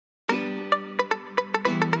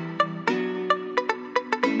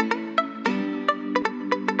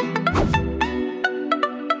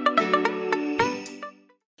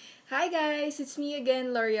guys! It's me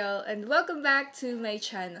again, L'Oreal, and welcome back to my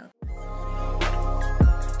channel.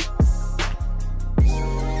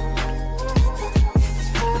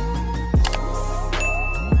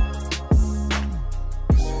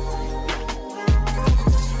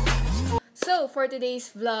 So, for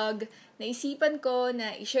today's vlog, naisipan ko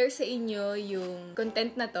na i-share sa inyo yung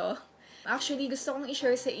content na to. Actually, gusto kong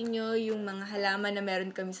i-share sa inyo yung mga halaman na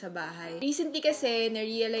meron kami sa bahay. Recently kasi,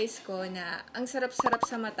 narealize ko na ang sarap-sarap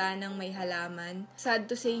sa mata ng may halaman. Sad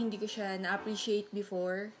to say, hindi ko siya na-appreciate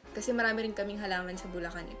before. Kasi marami rin kaming halaman sa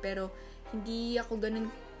Bulacan eh. Pero, hindi ako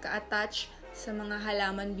ganun ka-attach sa mga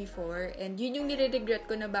halaman before. And yun yung nire-regret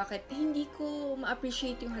ko na bakit hindi ko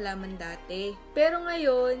ma-appreciate yung halaman dati. Pero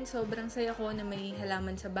ngayon, sobrang saya ko na may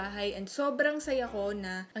halaman sa bahay. And sobrang saya ko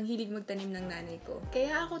na ang hilig magtanim ng nanay ko.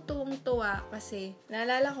 Kaya ako tuwang-tuwa kasi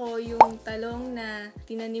naalala ko yung talong na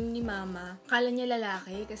tinanim ni mama. Akala niya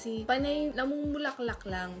lalaki kasi panay namumulaklak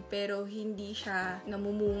lang pero hindi siya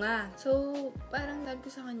namumunga. So, parang sabi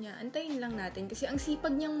ko sa kanya, antayin lang natin kasi ang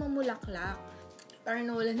sipag niyang mamulaklak. Parang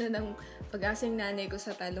nawala na ng pag-asa yung nanay ko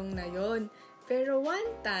sa talong na yon. Pero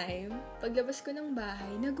one time, paglabas ko ng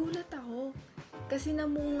bahay, nagulat ako. Kasi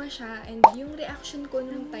namunga siya and yung reaction ko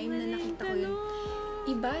nung time na nakita ko yun,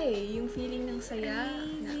 iba eh. Yung feeling ng saya,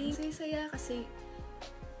 na ang saya-saya kasi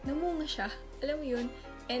namunga siya. Alam mo yun?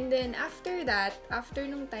 And then after that, after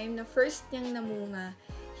nung time na first niyang namunga,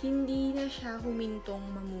 hindi na siya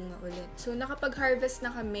humintong mamunga ulit. So nakapag-harvest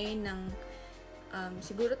na kami ng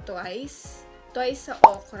siguro twice sa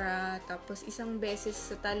okra, tapos isang beses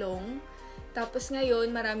sa talong. Tapos ngayon,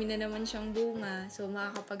 marami na naman siyang bunga. So,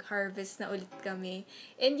 makakapag-harvest na ulit kami.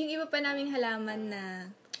 And yung iba pa naming halaman na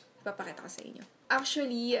ipapakita ko sa inyo.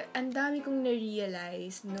 Actually, ang dami kong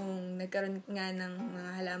na-realize nung nagkaroon nga ng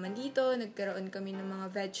mga halaman dito. Nagkaroon kami ng mga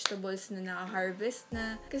vegetables na naka-harvest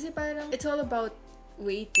na. Kasi parang, it's all about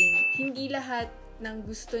waiting. Hindi lahat ng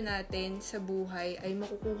gusto natin sa buhay ay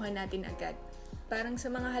makukuha natin agad. Parang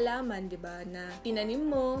sa mga halaman, di ba, na tinanim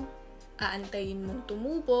mo, aantayin mong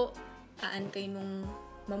tumubo, aantayin mong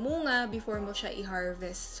mamunga before mo siya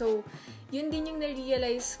i-harvest. So, yun din yung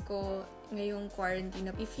na-realize ko ngayong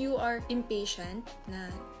quarantine. If you are impatient,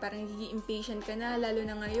 na parang impatient ka na, lalo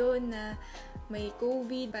na ngayon na may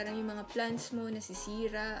COVID, parang yung mga plants mo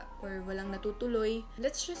nasisira or walang natutuloy,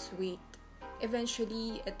 let's just wait.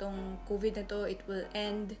 Eventually, itong COVID na to, it will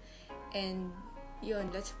end, and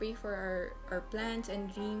yun, let's pray for our plans and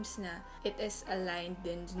dreams na it is aligned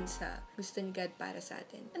din dun sa gusto ni God para sa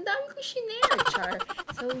atin. Ang dami ko shinare, char!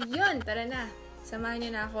 So, yun, tara na. Samahan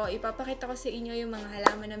niyo na ako. Ipapakita ko sa inyo yung mga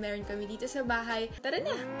halaman na meron kami dito sa bahay. Tara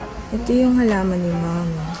na! Ito yung halaman ni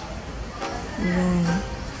Mama. Ayan.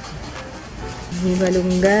 May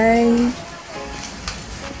balunggay.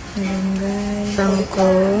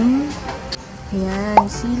 Tangkong. Ayan,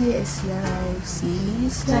 sili is life. Sili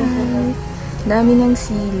is life. Dami ng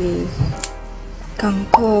sili.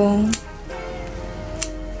 Kangkong.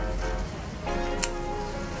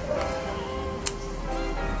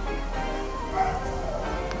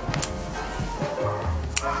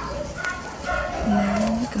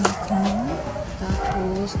 Ayan, kangkong.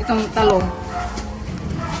 Tapos, itong talong.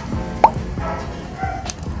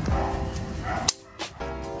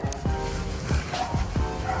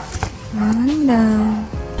 Manda.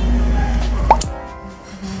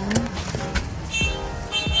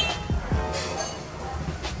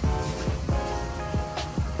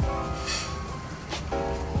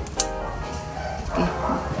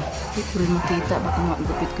 Hindi ko makita, baka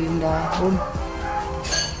magupit ko yung dahon.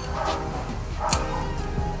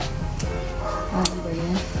 Ano ba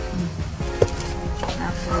yan?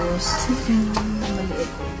 Tapos,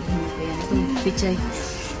 maliit. Hindi ko yan. Ito, pichay.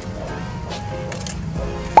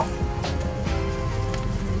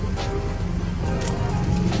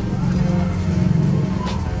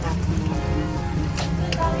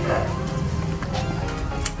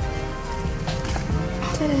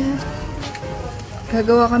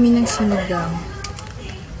 Gagawa kami ng sinigang.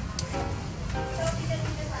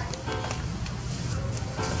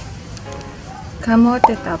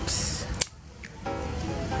 Kamote tops.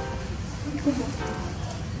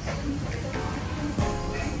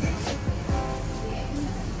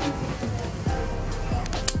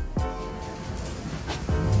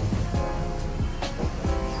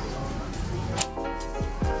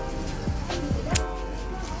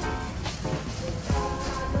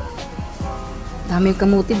 Daming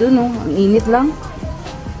kamuti dun, no? Ang init lang.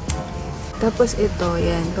 Tapos ito,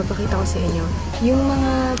 yan, papakita ko sa inyo. Yung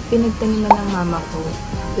mga pinagtaniman ng mama ko,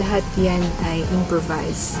 lahat yan ay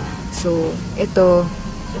improvise. So, ito,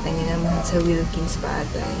 kita nyo naman sa Wilkins pa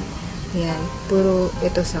ata. Yan, puro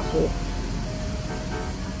ito sa cook.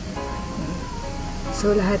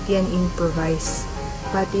 So, lahat yan improvise.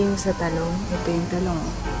 Pati yung sa talong. Ito yung talong.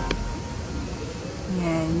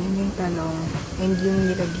 Yan, yun yung talong. And yung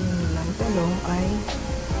nilagyan nilang talong ay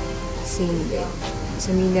sainyo sa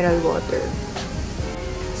mineral water.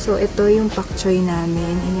 So, ito yung pak choy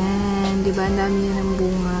namin. Ayan, di ba? Ang dami niya ng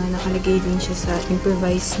bunga. Nakalagay din siya sa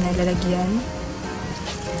improvised na lalagyan.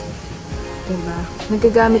 Diba?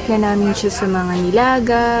 Nagagamit na namin siya sa mga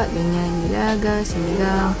nilaga, ganyan, nilaga,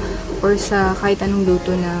 sinigang, or sa kahit anong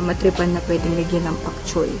luto na matripan na pwedeng lagyan ng pak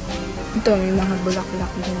choy. Ito, may mga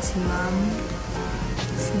bulaklak din si ma'am.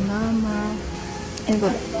 Si mama. Ano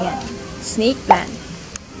ba? Ayan. Snake plant.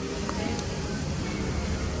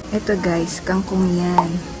 Ito guys, kangkong yan.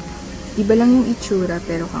 Iba lang yung itsura,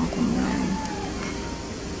 pero kangkong yan.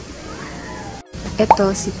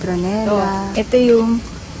 Ito, citronella. Ito yung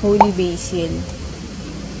holy basil.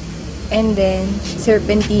 And then,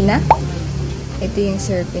 serpentina. Ito yung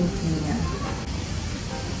serpentina.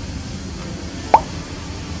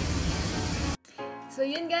 So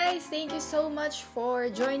yun guys, thank you so much for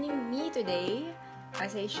joining me today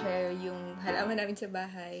as I share yung halaman namin sa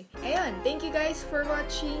bahay. Ayun, thank you guys for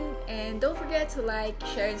watching and don't forget to like,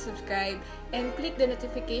 share, and subscribe and click the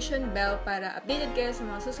notification bell para updated kayo sa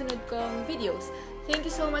mga susunod kong videos. Thank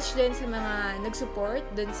you so much din sa mga nag-support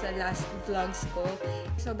dun sa last vlogs ko.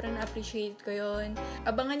 Sobrang na-appreciate ko yun.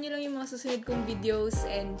 Abangan nyo lang yung mga susunod kong videos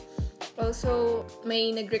and also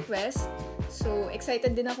may nag-request. So,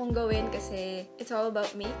 excited din akong gawin kasi it's all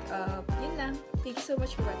about makeup. Yun lang. Thank you so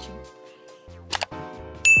much for watching.